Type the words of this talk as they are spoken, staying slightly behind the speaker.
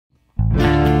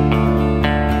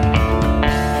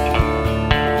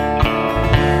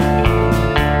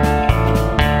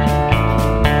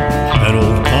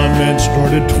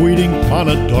on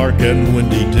a dark and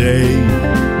windy day.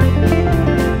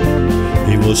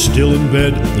 He was still in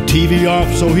bed, the TV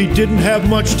off, so he didn't have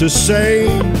much to say.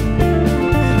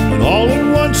 When all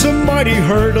at once a mighty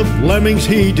herd of lemmings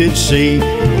he did see.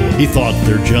 He thought,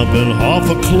 they're jumping off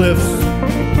a cliff,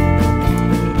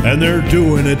 and they're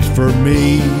doing it for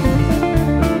me.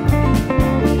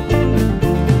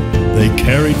 They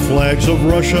carried flags of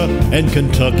Russia and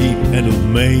Kentucky and of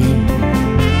Maine.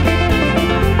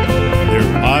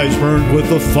 Their eyes burned with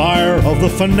the fire of the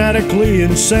fanatically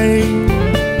insane.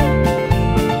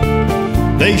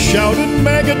 They shouted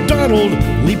MAGA Donald,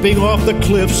 leaping off the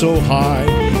cliff so high,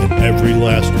 and every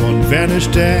last one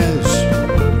vanished as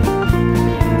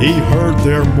he heard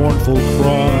their mournful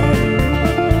cry.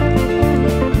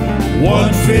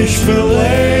 One fish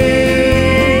fillet,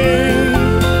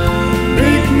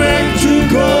 Big Mac to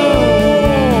go,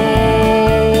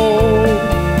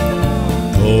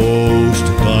 Ghost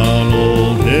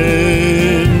Donald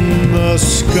in the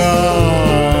sky.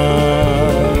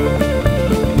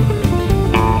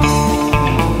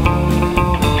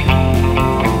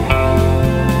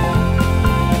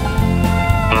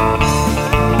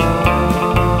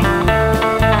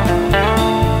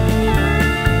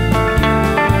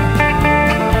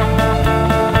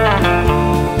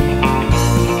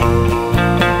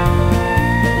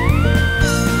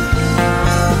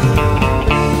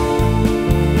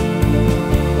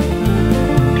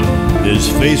 His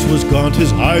face was gaunt,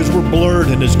 his eyes were blurred,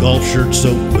 and his golf shirt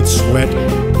soaked with sweat.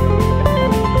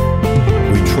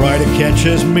 We try to catch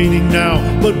his meaning now,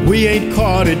 but we ain't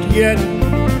caught it yet.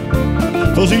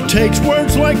 'Cause he takes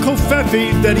words like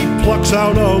covfefe that he plucks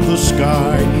out of the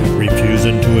sky,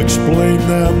 refusing to explain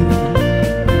them,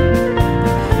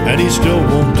 and he still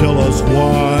won't tell us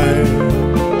why.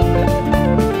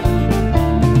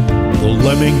 The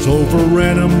lemmings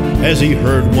overran him as he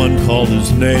heard one call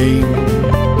his name.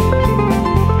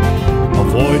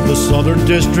 Avoid the Southern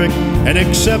District and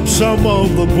accept some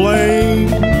of the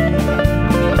blame.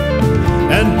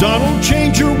 And Donald,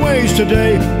 change your ways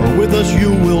today, or with us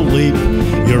you will leap.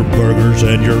 Your burgers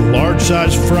and your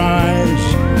large-sized fries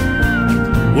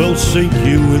will sink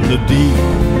you in the deep.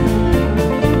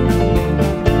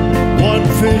 One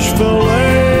fish fillet,